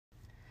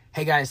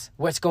Hey guys,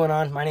 what's going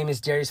on? My name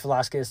is Darius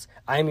Velasquez.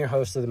 I am your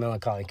host of the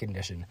Melancholy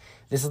Condition.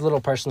 This is a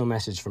little personal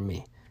message from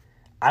me.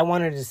 I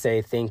wanted to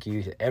say thank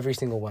you to every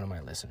single one of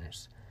my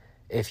listeners.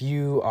 If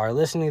you are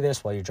listening to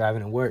this while you're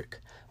driving to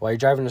work, while you're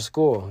driving to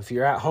school, if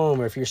you're at home,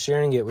 or if you're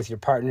sharing it with your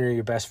partner or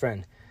your best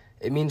friend,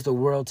 it means the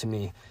world to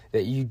me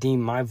that you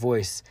deem my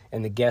voice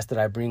and the guests that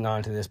I bring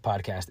onto this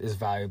podcast as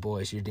valuable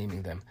as you're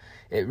deeming them.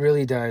 It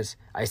really does.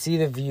 I see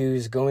the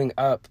views going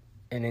up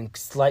and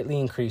slightly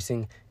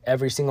increasing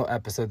every single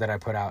episode that I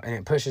put out, and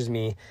it pushes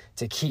me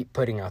to keep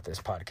putting out this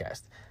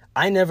podcast.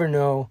 I never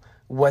know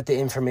what the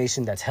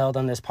information that's held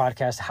on this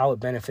podcast, how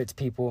it benefits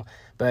people,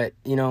 but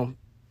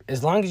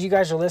as long as you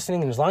guys are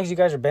listening and as long as you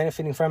guys are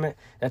benefiting from it,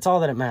 that's all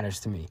that it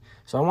matters to me.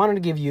 So I wanted to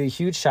give you a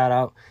huge shout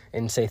out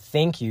and say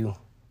thank you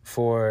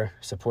for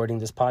supporting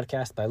this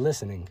podcast by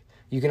listening.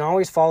 You can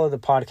always follow the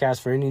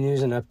podcast for any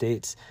news and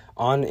updates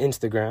on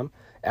Instagram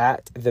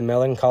at the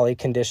Melancholy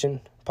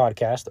Condition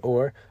podcast,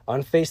 or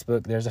on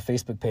Facebook. There's a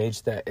Facebook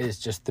page that is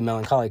just the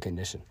Melancholy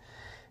Condition.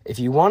 If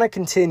you want to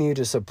continue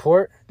to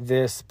support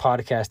this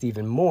podcast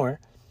even more,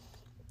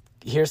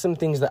 here's some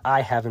things that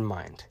I have in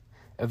mind.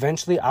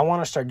 Eventually, I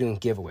want to start doing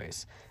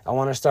giveaways. I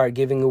want to start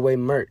giving away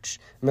merch,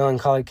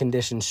 Melancholy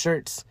Condition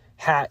shirts,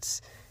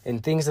 hats,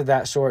 and things of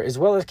that sort, as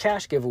well as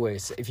cash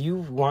giveaways. If you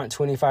want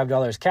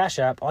 $25 Cash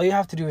App, all you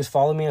have to do is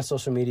follow me on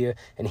social media,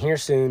 and here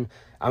soon,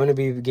 I'm going to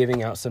be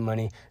giving out some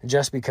money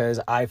just because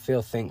I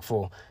feel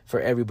thankful for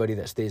everybody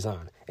that stays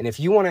on. And if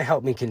you want to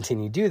help me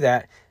continue to do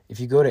that, if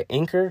you go to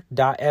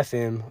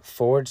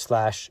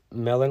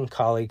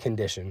anchor.fm/melancholy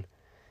condition,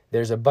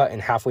 there's a button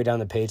halfway down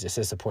the page that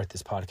says support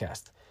this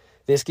podcast.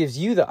 This gives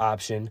you the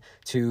option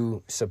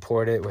to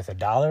support it with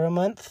 $1 a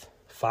month,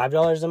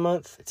 $5 a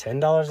month,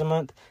 $10 a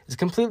month. It's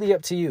completely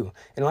up to you.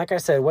 And like I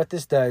said, what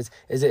this does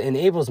is it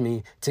enables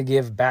me to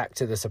give back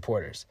to the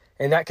supporters.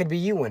 And that could be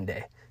you one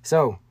day.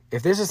 So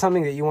if this is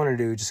something that you want to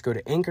do, just go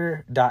to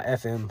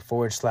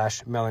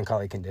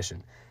anchor.fm/melancholy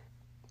condition.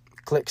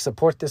 Click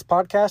support this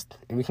podcast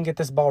and we can get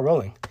this ball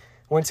rolling.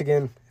 Once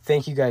again,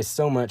 thank you guys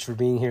so much for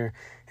being here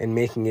and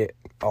making it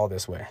all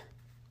this way.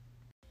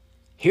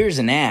 Here's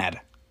an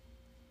ad.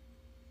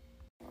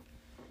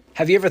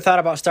 Have you ever thought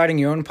about starting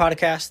your own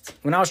podcast?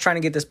 When I was trying to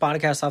get this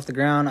podcast off the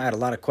ground, I had a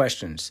lot of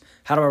questions.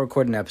 How do I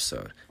record an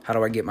episode? How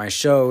do I get my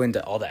show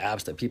into all the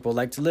apps that people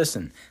like to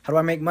listen? How do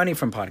I make money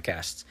from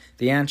podcasts?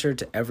 The answer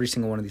to every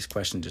single one of these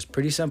questions is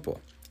pretty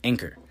simple.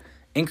 Anchor.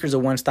 Anchor is a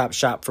one-stop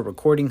shop for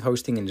recording,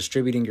 hosting, and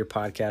distributing your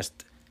podcast.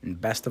 And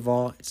best of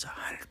all, it's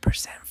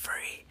 100%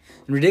 free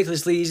and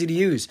ridiculously easy to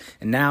use.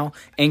 And now,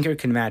 Anchor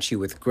can match you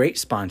with great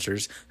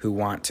sponsors who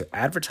want to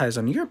advertise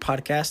on your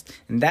podcast,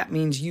 and that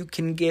means you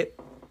can get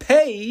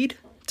paid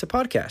to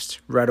podcast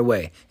right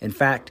away. In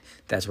fact,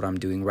 that's what I'm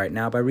doing right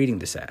now by reading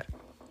this ad.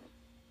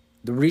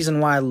 The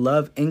reason why I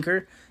love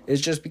Anchor is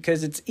just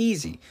because it's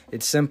easy.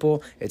 It's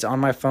simple. It's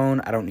on my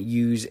phone. I don't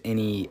use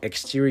any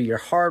exterior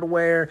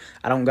hardware.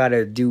 I don't got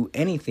to do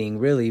anything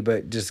really,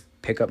 but just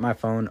pick up my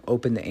phone,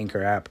 open the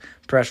Anchor app,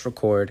 press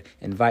record,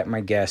 invite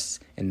my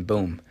guests, and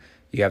boom,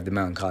 you have the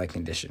Melancholy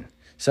Condition.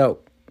 So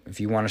if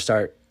you want to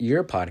start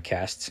your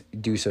podcast,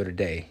 do so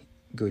today.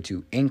 Go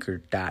to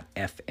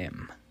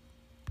anchor.fm.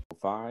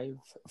 5,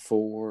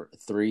 4,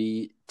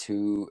 3,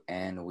 2,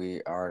 and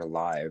we are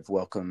live.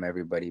 Welcome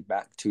everybody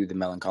back to the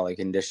Melancholy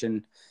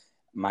Condition.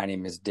 My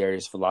name is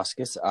Darius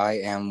Velasquez. I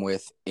am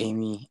with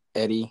Aimee,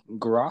 Eddy,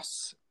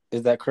 Gross.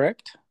 Is that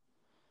correct?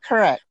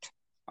 Correct.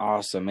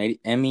 Awesome.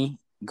 Aimee,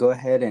 go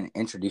ahead and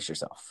introduce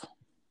yourself.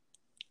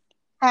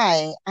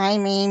 Hi,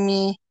 I'm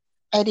Aimee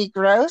Eddy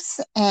Gross,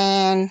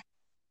 and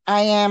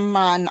I am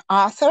an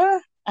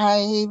author.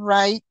 I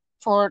write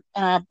for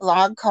a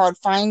blog called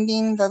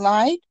Finding the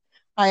Light.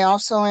 I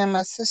also am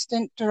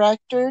assistant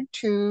director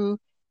to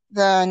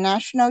the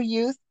National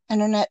Youth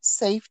Internet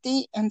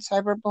Safety and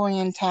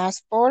Cyberbullying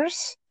Task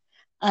Force.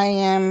 I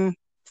am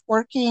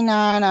working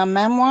on a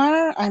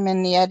memoir. I'm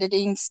in the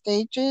editing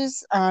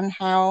stages on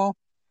how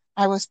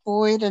I was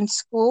bullied in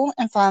school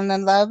and found the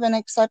love and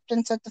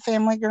acceptance at the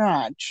Family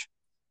Garage.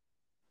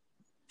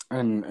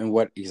 And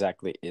what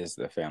exactly is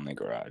the Family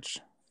Garage?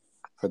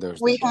 For those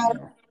that We don't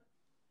know.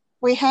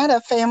 We had a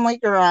family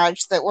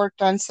garage that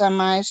worked on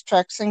semis,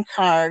 trucks, and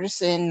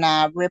cars in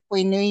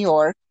Ripley, New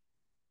York.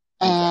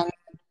 And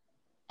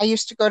I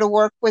used to go to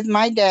work with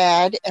my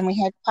dad, and we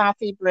had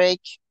coffee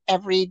break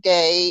every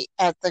day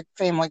at the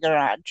family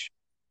garage.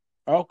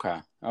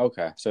 Okay.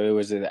 So it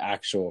was an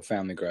actual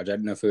family garage. I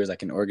didn't know if it was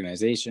like an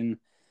organization.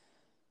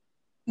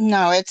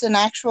 No, it's an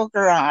actual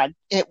garage.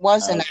 It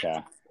was an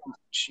actual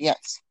garage,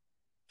 yes.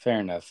 Fair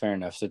enough.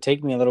 So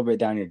take me a little bit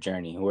down your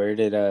journey. Where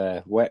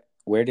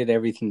did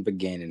everything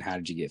begin, and how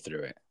did you get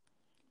through it?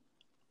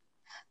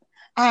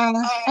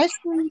 I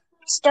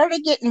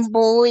started getting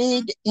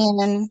bullied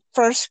in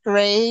first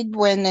grade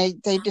when they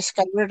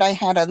discovered I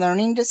had a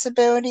learning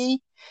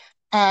disability.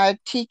 A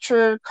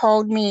teacher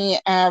called me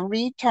a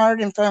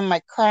retard in front of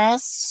my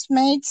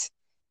classmates,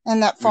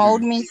 and that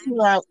followed me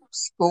throughout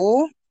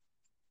school.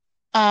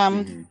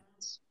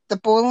 the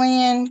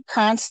bullying,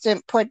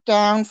 constant put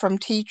down from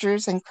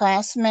teachers and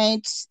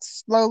classmates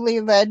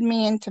slowly led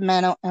me into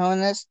mental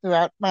illness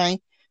throughout my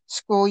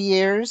school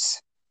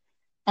years.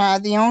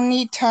 The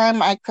only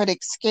time I could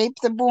escape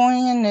the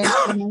bullying is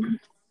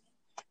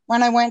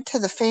when I went to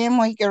the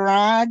family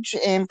garage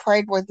and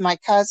played with my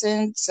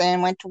cousins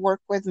and went to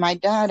work with my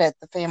dad at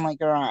the family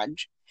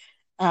garage.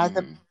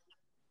 The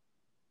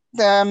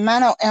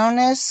mental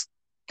illness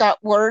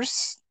got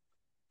worse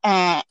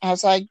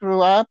as I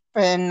grew up,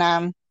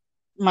 and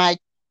my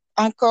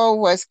uncle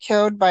was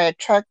killed by a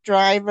truck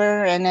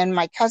driver, and then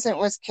my cousin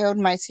was killed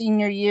my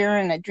senior year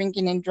in a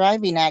drinking and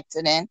driving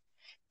accident,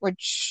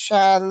 which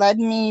led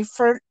me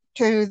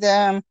to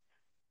the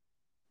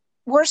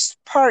worst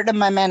part of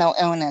my mental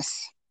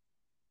illness.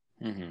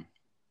 Mm-hmm.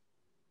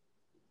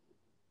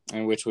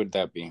 And which would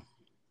that be?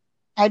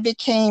 I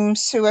became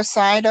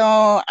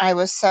suicidal. I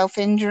was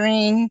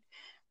self-injuring.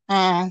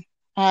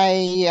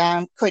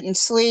 I couldn't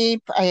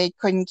sleep. I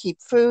couldn't keep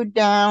food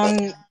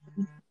down.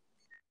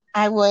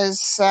 I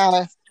was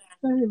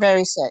very,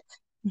 very sick.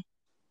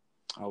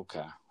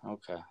 Okay.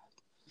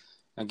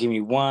 Now give me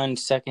 1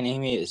 second,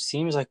 Aimee. It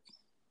seems like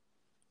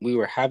we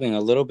were having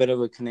a little bit of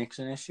a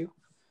connection issue.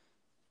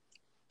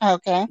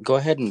 Okay. Go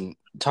ahead and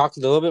talk a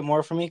little bit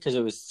more for me because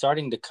it was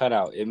starting to cut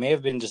out. It may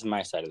have been just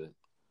my side of it.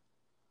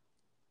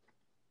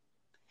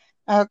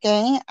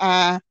 Okay.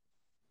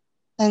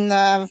 In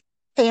the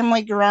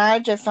family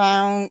garage,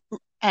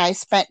 I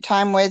spent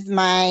time with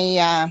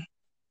my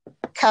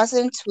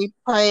cousins. We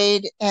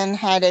played and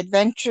had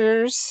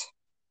adventures.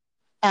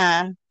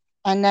 And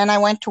then I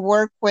went to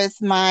work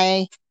with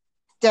my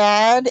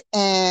dad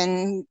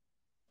and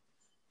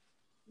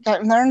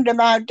learned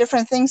about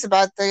different things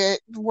about the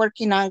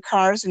working on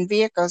cars and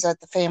vehicles at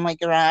the family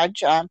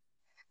garage.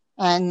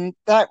 And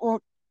the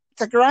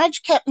garage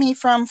kept me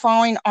from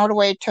falling all the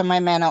way to my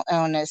mental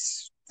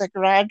illness. The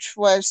garage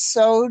was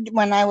sold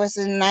when I was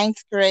in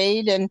 9th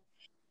grade, and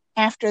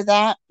after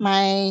that,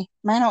 my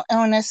mental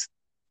illness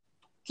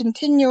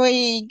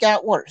continually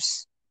got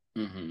worse.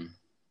 Mm-hmm.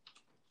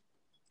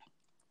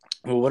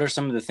 Well, what are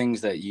some of the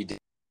things that you did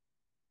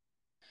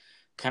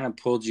kind of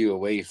pulled you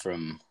away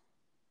from,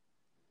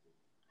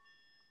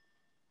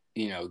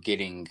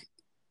 getting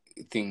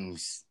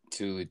things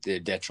to the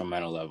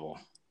detrimental level?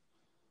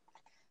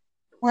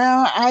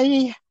 Well,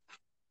 I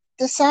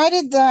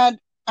decided that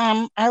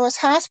I was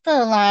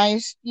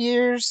hospitalized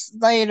years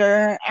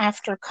later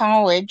after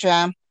college,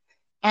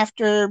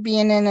 after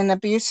being in an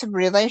abusive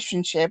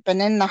relationship. And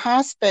in the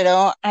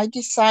hospital, I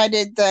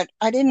decided that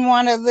I didn't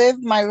want to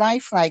live my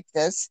life like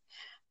this.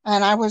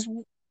 And I was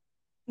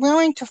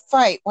willing to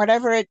fight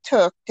whatever it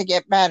took to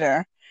get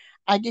better.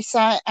 I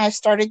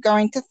started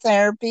going to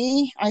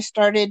therapy. I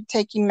started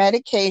taking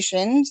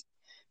medications.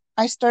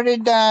 I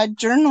started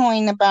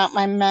journaling about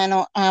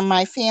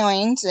my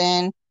feelings,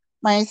 and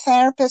my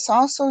therapist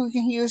also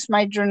used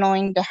my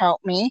journaling to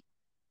help me.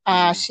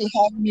 She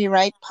had me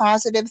write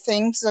positive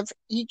things of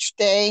each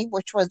day,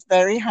 which was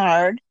very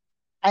hard.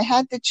 I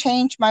had to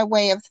change my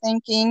way of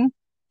thinking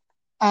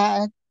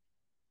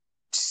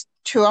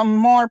to a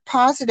more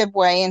positive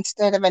way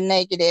instead of a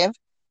negative,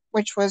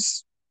 which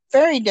was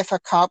very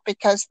difficult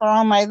because for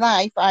all my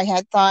life I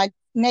had thought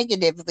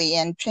negatively,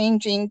 and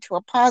changing to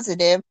a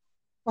positive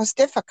was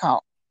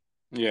difficult.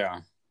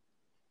 Yeah.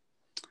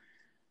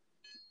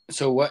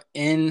 So what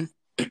in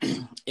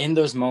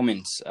those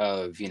moments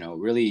of,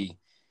 really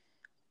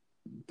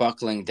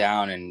buckling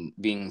down and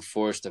being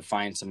forced to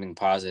find something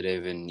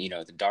positive in,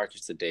 the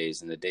darkest of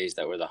days and the days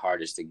that were the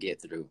hardest to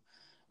get through,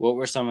 what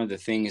were some of the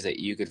things that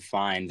you could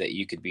find that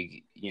you could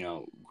be,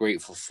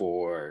 grateful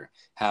for, or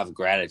have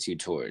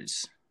gratitude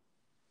towards?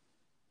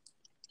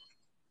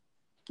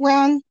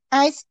 Well,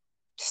 I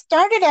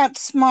started out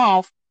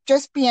small,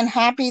 just being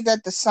happy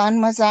that the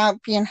sun was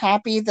out, being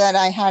happy that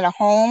I had a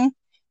home,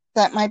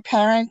 that my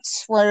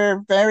parents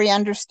were very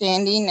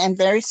understanding and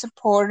very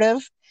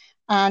supportive.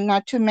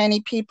 Not too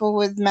many people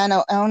with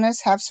mental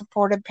illness have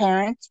supportive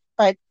parents,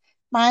 but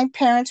my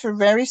parents were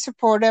very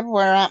supportive,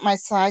 were at my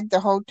side the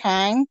whole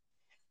time.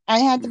 I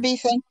had to be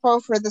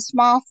thankful for the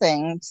small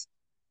things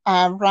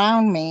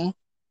around me,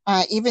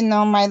 even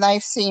though my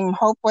life seemed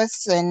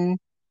hopeless and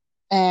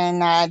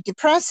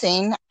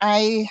depressing.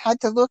 I had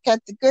to look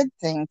at the good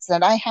things,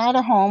 that I had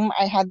a home,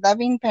 I had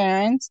loving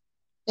parents.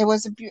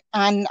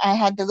 And I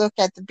had to look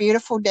at the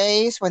beautiful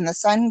days when the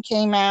sun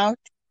came out.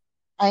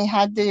 I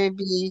had to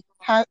be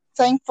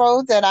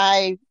thankful that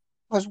I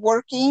was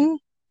working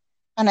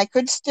and I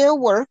could still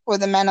work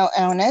with a mental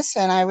illness,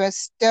 and I was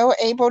still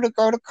able to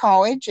go to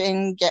college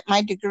and get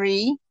my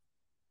degree.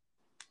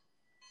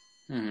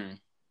 Mm-hmm.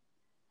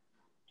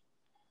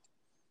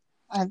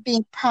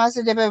 Being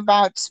positive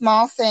about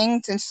small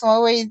things, and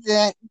slowly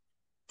the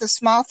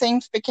small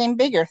things became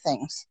bigger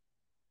things.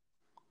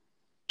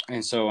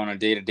 And so on a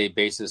day-to-day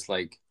basis,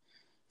 like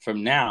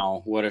from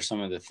now, what are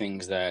some of the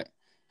things that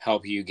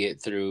help you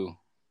get through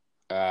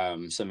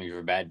some of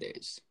your bad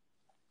days?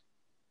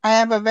 I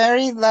have a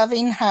very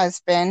loving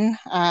husband.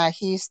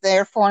 He's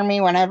there for me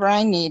whenever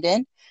I need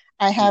it.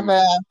 I have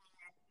a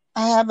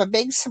I have a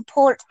big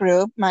support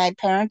group. My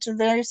parents are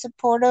very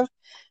supportive.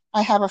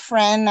 I have a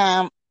friend,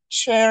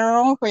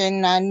 Cheryl,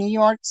 in New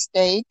York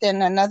State,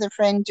 and another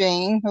friend,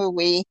 Jane, who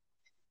we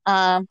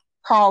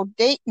call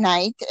date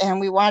night, and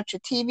we watch a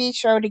TV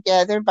show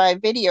together by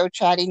video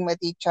chatting with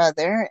each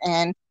other.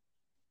 And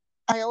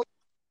I always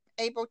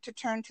am able to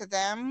turn to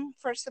them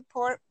for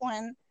support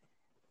whenever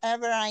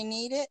I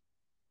need it.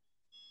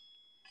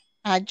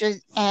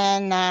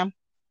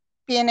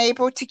 Being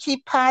able to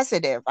keep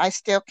positive. I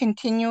still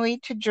continue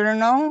to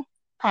journal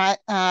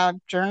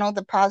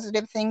the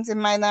positive things in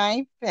my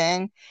life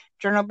and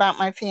journal about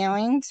my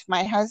feelings.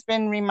 My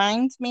husband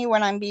reminds me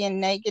when I'm being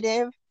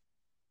negative,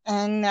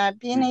 and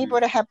being able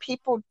to have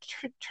people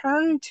to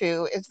turn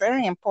to is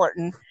very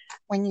important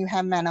when you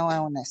have mental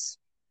illness.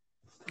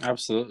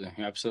 Absolutely.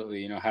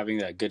 Absolutely. Having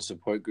that good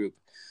support group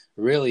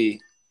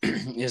really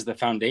is the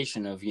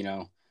foundation of,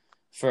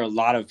 for a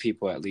lot of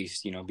people, at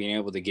least, being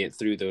able to get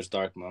through those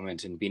dark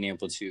moments and being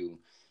able to,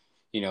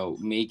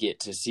 make it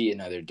to see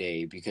another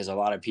day. Because a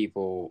lot of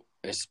people,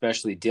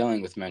 especially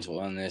dealing with mental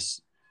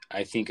illness,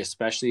 I think,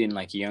 especially in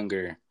like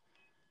younger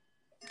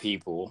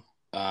people,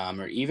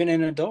 or even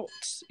in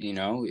adults,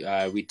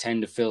 we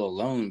tend to feel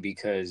alone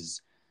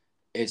because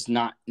it's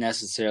not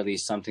necessarily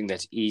something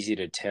that's easy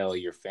to tell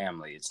your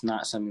family. It's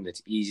not something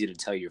that's easy to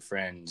tell your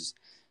friends,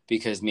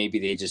 because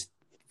maybe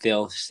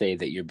they'll say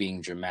that you're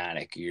being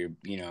dramatic. You're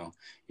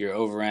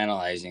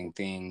overanalyzing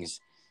things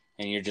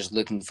and you're just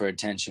looking for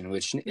attention,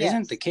 which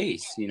isn't the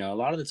case. A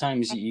lot of the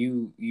times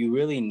you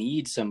really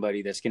need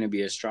somebody that's going to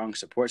be a strong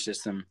support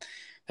system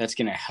that's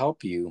going to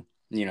help you,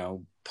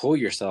 pull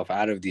yourself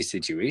out of these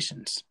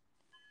situations.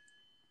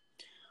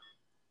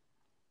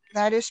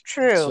 That is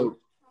true. So,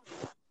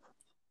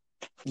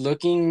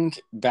 looking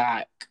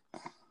back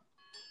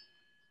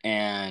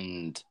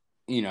and,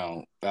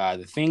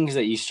 the things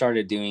that you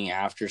started doing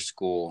after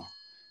school,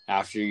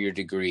 after your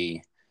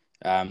degree,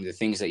 the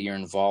things that you're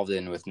involved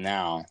in with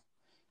now,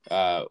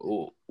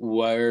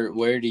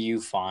 where do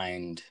you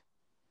find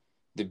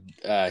the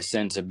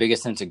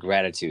biggest sense of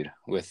gratitude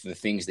with the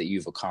things that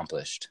you've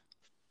accomplished?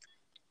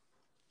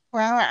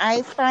 Well,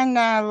 I find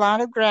a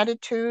lot of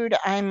gratitude.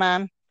 I'm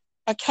a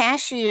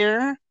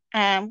cashier.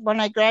 When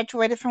I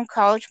graduated from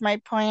college, my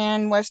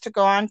plan was to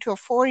go on to a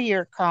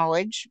 4-year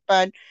college,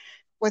 but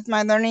with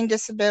my learning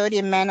disability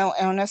and mental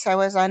illness, I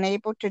was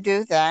unable to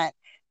do that.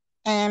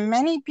 And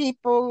many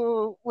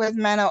people with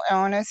mental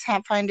illness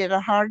find it a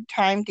hard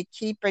to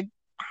keep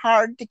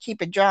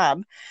a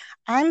job.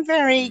 I'm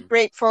very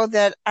grateful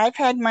that I've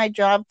had my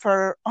job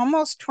for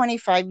almost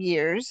 25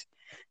 years.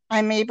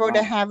 I'm able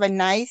to have a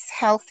nice,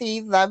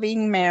 healthy,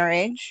 loving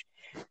marriage.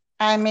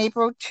 I'm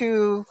able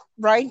to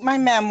write my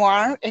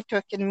memoir. It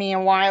took me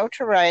a while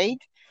to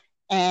write.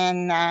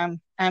 And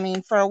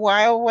for a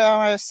while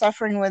I was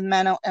suffering with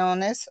mental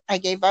illness, I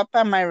gave up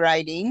on my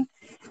writing.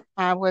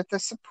 With the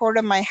support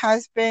of my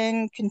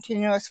husband,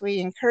 continuously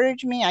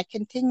encouraged me. I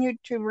continued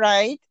to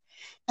write,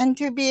 and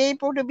to be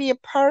able to be a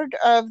part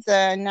of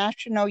the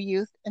National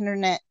Youth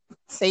Internet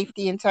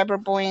Safety and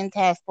Cyberbullying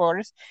Task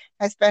Force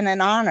has been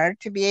an honor.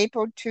 To be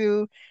able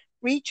to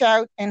reach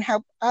out and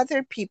help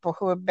other people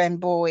who have been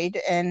bullied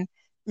and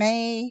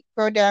may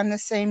go down the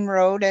same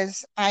road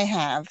as I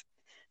have.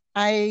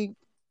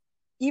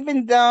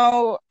 Even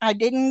though I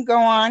didn't go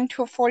on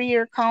to a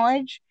 4-year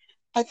college,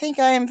 I think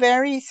I am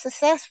very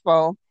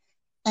successful.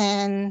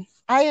 And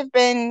I have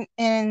been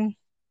in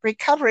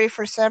recovery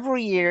for several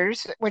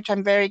years, which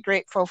I'm very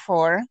grateful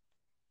for.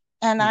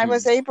 And I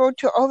was able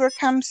to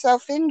overcome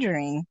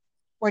self-injuring,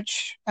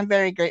 which I'm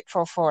very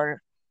grateful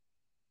for.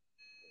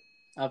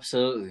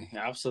 Absolutely.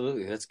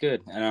 Absolutely. That's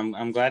good. And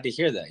I'm glad to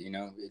hear that.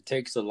 It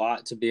takes a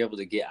lot to be able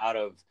to get out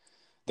of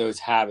those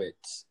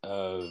habits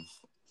of,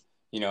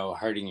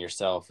 hurting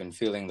yourself and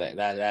feeling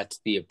that's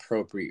the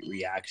appropriate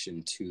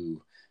reaction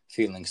to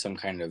feeling some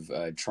kind of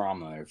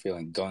trauma or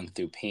going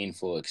through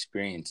painful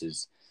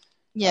experiences.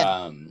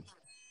 Yeah.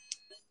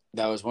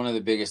 That was one of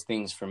the biggest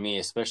things for me,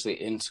 especially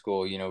in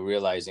school,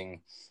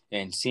 realizing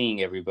and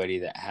seeing everybody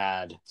that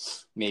had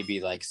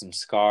maybe like some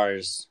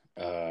scars,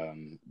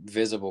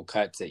 visible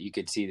cuts that you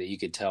could see, that you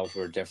could tell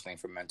were definitely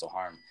from mental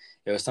harm.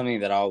 It was something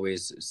that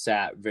always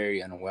sat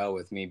very unwell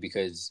with me,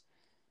 because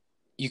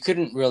you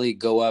couldn't really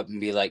go up and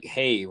be like,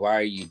 hey, why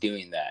are you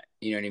doing that?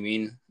 You know what I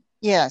mean?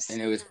 Yes.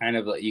 And it was kind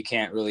of like, you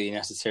can't really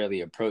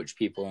necessarily approach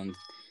people and,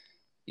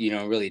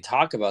 really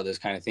talk about those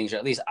kind of things, or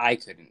at least I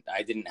couldn't.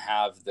 I didn't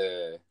have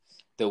the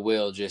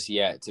will just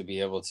yet to be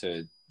able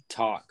to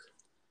talk.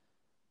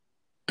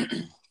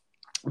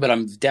 But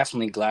I'm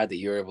definitely glad that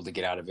you're able to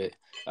get out of it.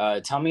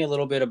 Tell me a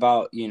little bit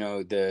about,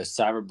 the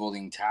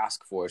cyberbullying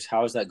task force.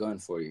 How is that going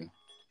for you?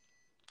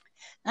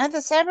 At the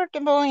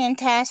cyberbullying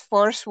task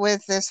force,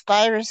 with this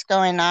virus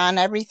going on,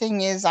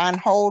 everything is on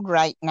hold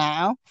right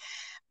now.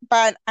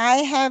 But I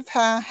have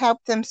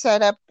helped them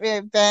set up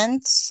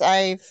events.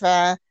 I've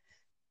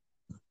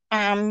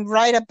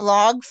write a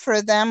blog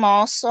for them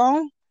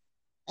also,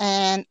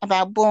 and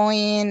about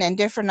bullying and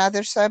different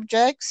other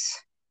subjects.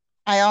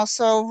 I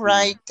also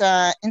write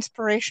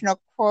inspirational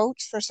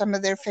quotes for some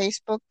of their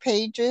Facebook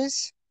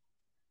pages.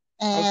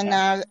 And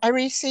Okay. I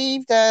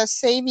received a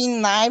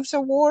Saving Lives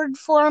Award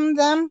from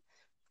them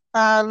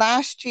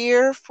last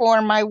year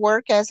for my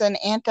work as an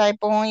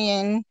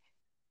anti-bullying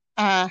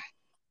advocate.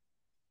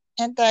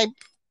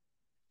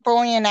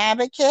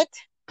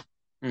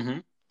 Mm-hmm.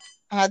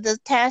 The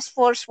task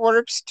force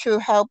works to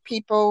help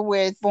people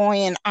with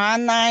bullying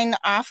online,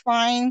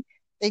 offline.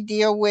 They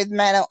deal with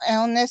mental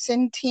illness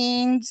in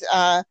teens,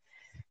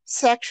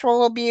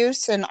 sexual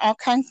abuse, and all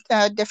kinds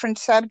of different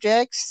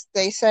subjects.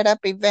 They set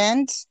up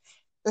events.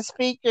 The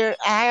speaker,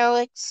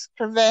 Alex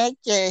Krivek,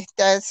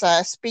 does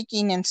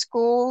speaking in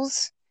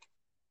schools,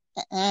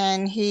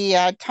 and he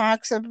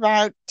talks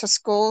about to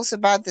schools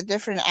about the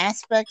different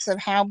aspects of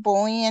how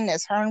bullying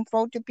is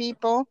harmful to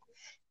people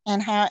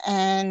and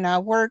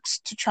how works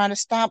to try to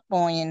stop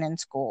bullying in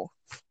school.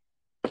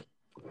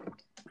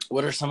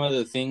 What are some of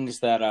the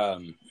things that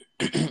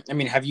I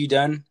mean, have you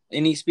done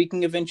any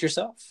speaking events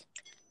yourself?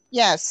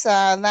 Yes,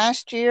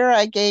 last year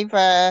I gave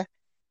a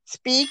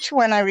speech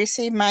when I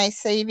received my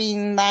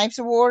Saving Lives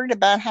Award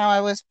about how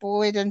I was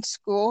bullied in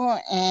school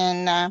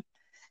and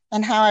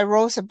how I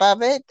rose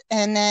above it.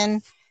 And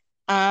then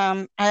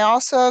I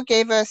also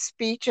gave a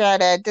speech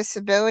at a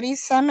disability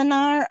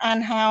seminar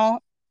on how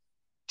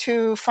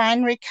to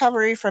find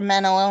recovery from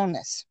mental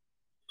illness.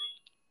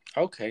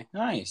 Okay,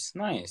 nice,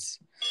 nice.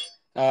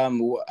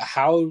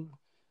 How,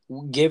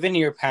 given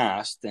your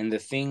past and the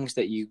things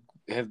that you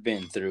have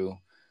been through,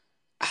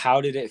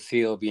 how did it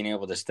feel being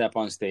able to step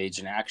on stage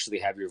and actually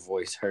have your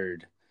voice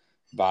heard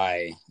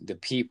by the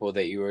people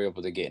that you were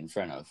able to get in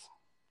front of?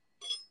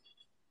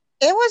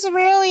 It was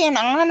really an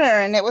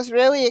honor, and it was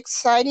really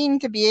exciting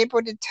to be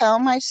able to tell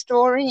my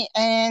story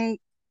and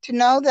to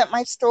know that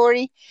my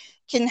story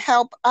can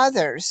help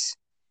others.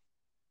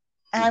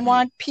 I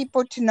want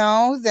people to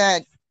know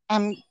that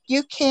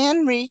you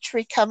can reach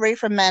recovery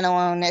from mental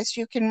illness,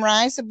 you can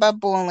rise above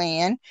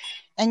bullying,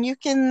 and you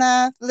can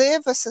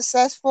live a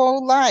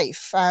successful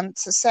life.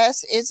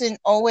 Success isn't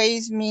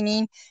always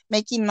meaning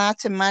making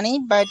lots of money,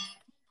 but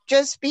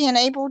just being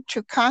able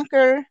to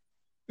conquer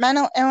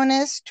mental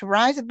illness, to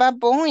rise above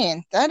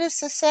bullying. That is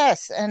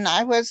success. And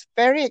I was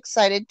very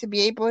excited to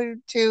be able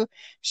to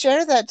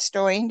share that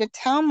story and to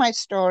tell my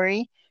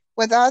story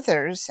with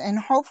others and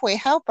hopefully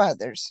help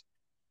others.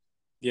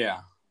 Yeah.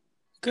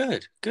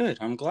 Good, good.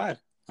 I'm glad.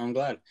 I'm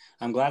glad.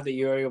 I'm glad that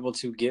you were able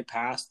to get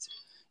past,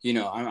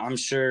 I'm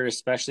sure,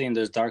 especially in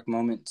those dark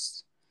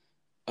moments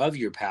of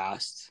your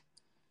past,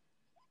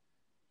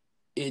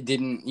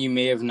 you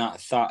may have not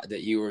thought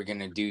that you were going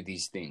to do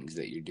these things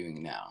that you're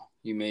doing now.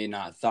 You may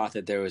not thought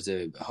that there was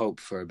a hope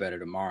for a better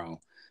tomorrow.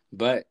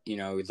 But,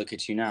 look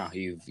at you now.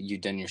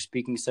 You've done your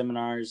speaking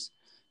seminars,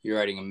 you're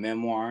writing a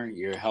memoir,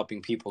 you're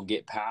helping people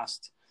get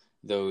past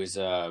those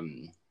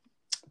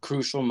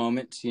crucial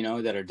moments,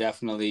 that are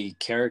definitely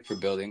character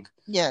building.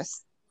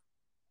 Yes.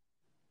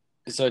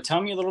 So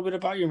tell me a little bit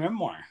about your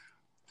memoir.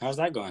 How's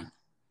that going?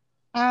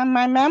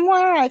 My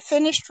memoir, I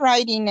finished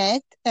writing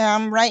it.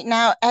 Right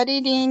now,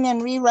 editing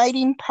and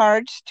rewriting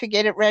parts to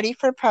get it ready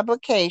for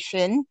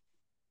publication.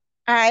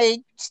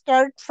 I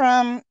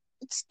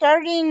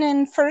starting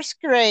in first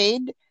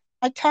grade.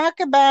 I talk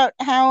about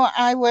how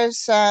I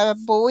was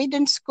bullied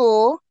in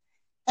school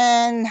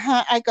and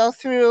how I go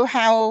through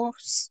how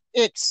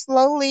it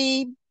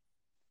slowly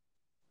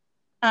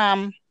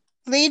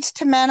leads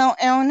to mental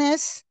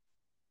illness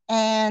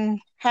and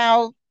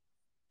how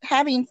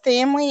having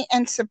family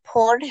and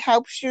support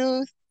helps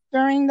you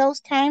during those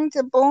times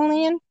of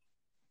bullying.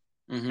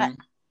 Mm-hmm.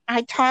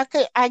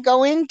 I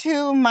go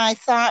into my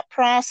thought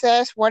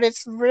process, what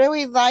it's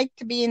really like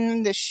to be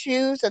in the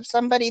shoes of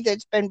somebody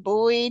that's been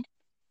bullied.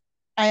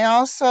 I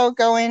also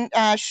go in,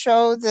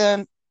 show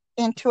the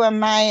into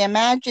my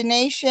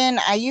imagination.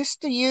 I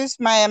used to use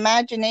my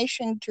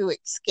imagination to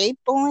escape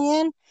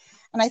bullying,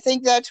 and I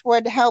think that's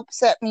what helped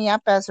set me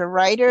up as a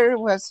writer.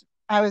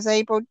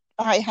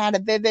 I had a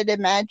vivid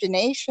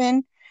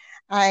imagination.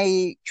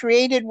 I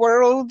created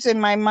worlds in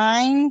my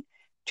mind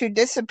to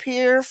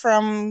disappear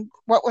from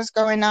what was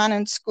going on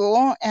in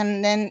school.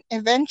 And then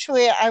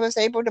eventually I was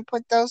able to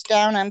put those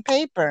down on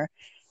paper.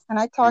 And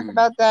I talk Mm-hmm.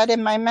 about that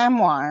in my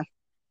memoir.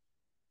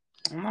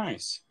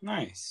 Nice,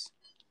 nice.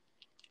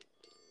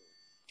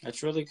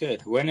 That's really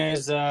good.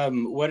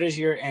 What is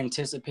your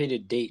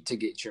anticipated date to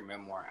get your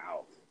memoir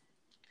out?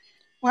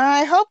 Well,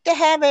 I hope to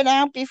have it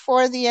out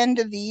before the end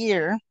of the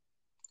year.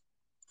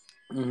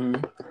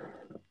 Mm-hmm.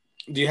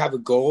 Do you have a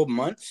goal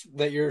month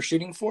that you're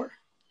shooting for?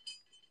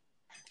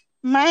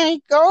 My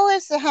goal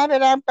is to have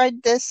it out by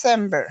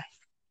December.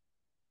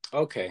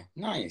 Okay,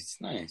 nice,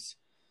 nice.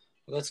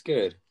 Well, that's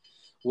good.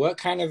 What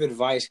kind of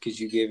advice could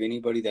you give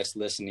anybody that's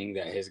listening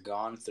that has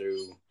gone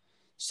through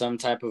some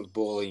type of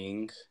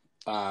bullying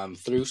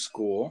through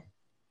school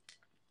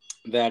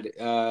that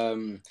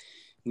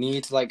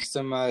needs like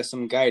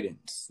some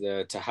guidance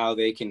to how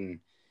they can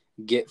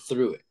get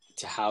through it,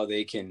 to how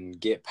they can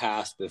get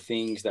past the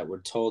things that were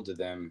told to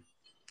them,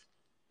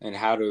 and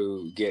how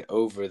to get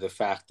over the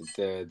fact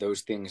that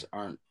those things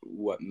aren't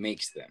what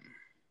makes them?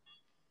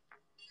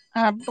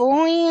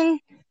 Bullying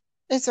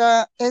is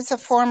a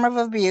form of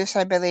abuse,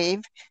 I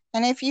believe.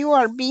 And if you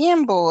are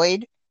being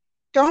bullied,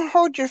 don't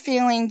hold your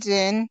feelings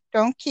in.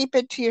 Don't keep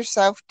it to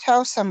yourself.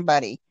 Tell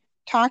somebody.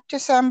 Talk to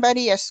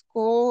somebody, a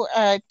school,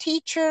 a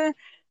teacher,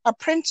 a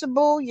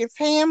principal, your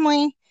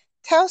family.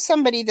 Tell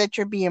somebody that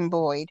you're being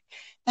bullied.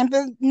 And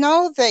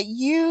know that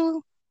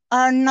you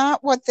are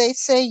not what they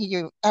say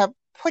you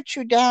put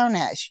you down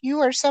as.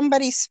 You are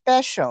somebody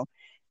special.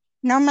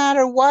 No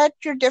matter what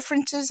your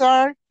differences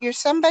are, you're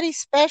somebody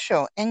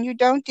special, and you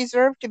don't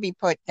deserve to be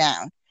put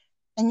down.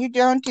 And you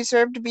don't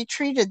deserve to be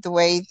treated the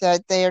way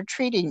that they are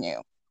treating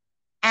you.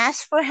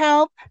 Ask for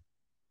help.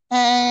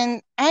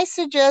 And I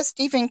suggest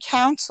even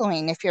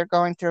counseling if you're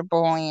going through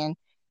bullying.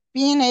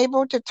 Being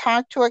able to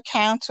talk to a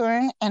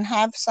counselor and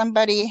have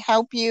somebody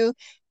help you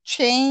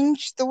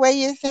change the way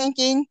you're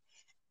thinking.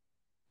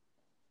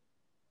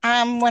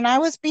 When I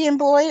was being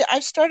bullied, I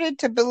started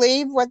to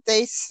believe what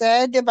they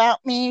said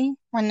about me.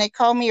 When they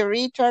called me a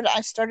retard,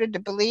 I started to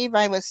believe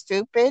I was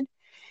stupid.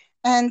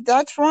 And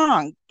that's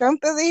wrong.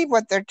 Don't believe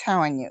what they're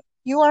telling you.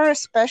 You are a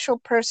special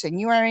person.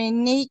 You are a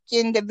unique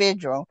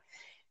individual.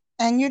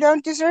 And you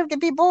don't deserve to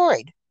be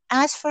bullied.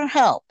 Ask for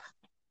help.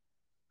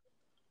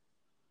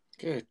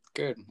 Good.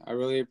 I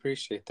really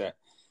appreciate that.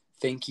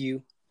 Thank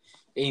you,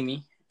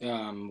 Aimee.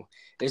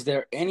 Is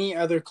there any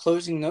other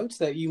closing notes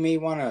that you may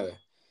want to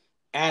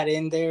add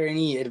in there?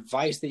 Any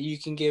advice that you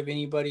can give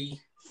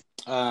anybody?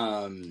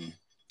 Or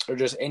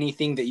just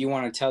anything that you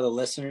want to tell the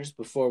listeners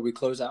before we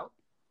close out?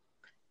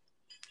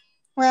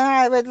 Well,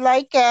 I would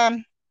like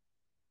to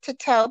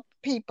tell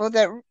people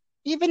that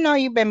even though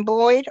you've been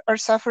bullied or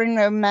suffering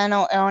from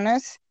mental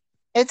illness,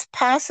 it's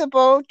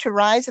possible to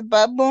rise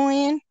above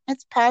bullying.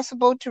 It's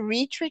possible to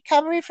reach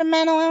recovery from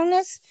mental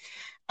illness.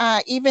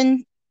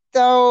 Even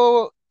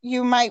though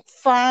you might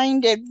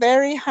find it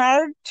very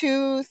hard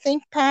to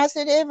think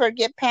positive or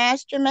get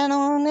past your mental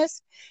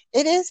illness,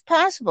 it is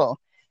possible.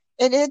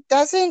 It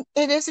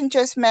isn't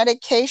just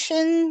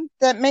medication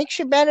that makes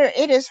you better.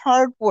 It is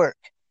hard work.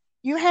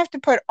 You have to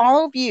put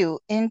all of you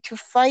into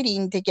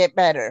fighting to get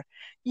better.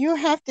 You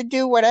have to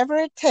do whatever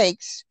it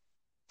takes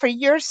for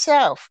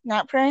yourself,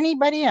 not for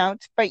anybody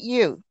else, but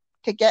you,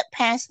 to get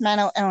past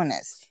mental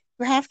illness.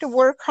 You have to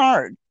work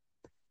hard.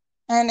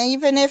 And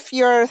even if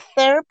your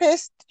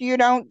therapist, you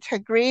don't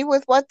agree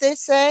with what they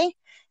say,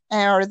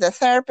 or the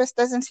therapist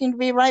doesn't seem to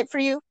be right for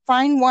you,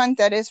 find one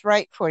that is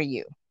right for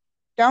you.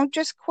 Don't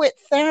just quit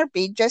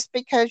therapy just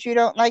because you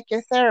don't like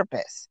your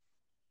therapist.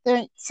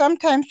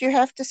 Sometimes you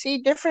have to see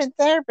different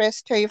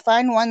therapists till you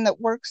find one that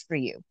works for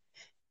you.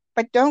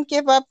 But don't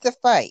give up the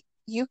fight.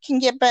 You can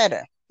get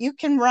better. You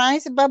can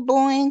rise above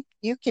bullying.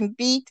 You can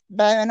beat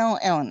mental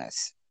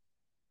illness.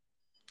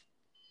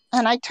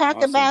 And I talk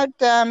Awesome. about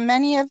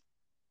many of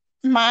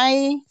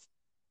my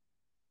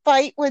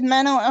fight with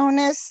mental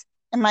illness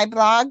in my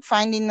blog,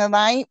 Finding the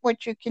Light,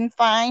 which you can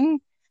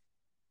find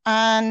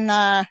on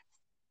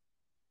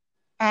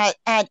at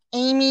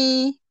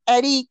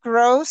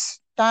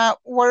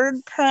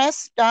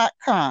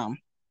aimeeeddygross.wordpress.com.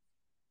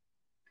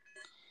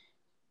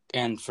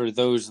 And for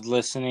those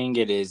listening,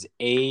 it is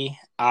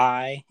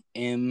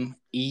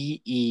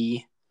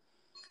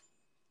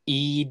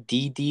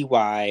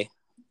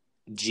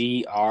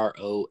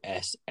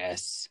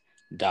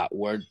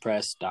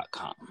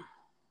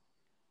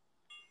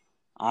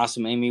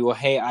Awesome, Aimee. Well,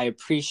 hey, I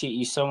appreciate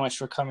you so much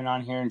for coming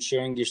on here and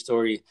sharing your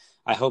story.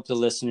 I hope the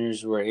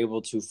listeners were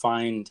able to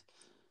find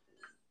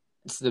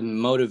the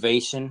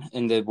motivation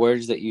in the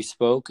words that you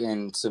spoke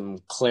and some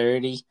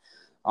clarity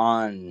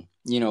on,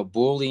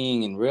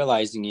 bullying, and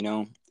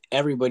realizing,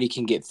 everybody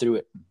can get through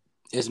it.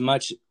 As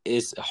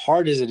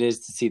hard as it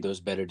is to see those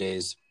better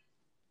days,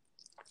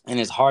 and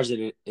as hard as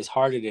it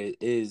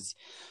is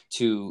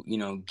to,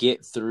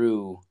 get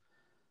through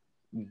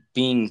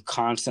being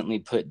constantly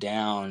put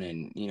down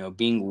and,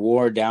 being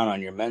wore down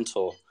on your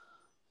mental,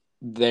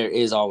 there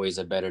is always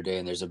a better day,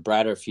 and there's a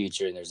brighter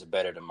future, and there's a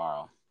better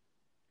tomorrow.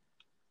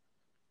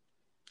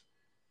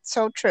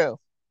 So true.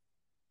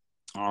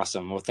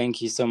 Awesome. Well,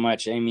 thank you so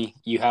much, Aimee.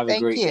 You have a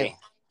great day.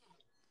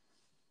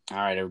 All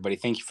right, everybody.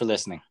 Thank you for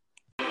listening.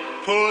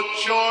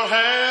 Put your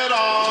head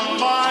on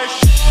my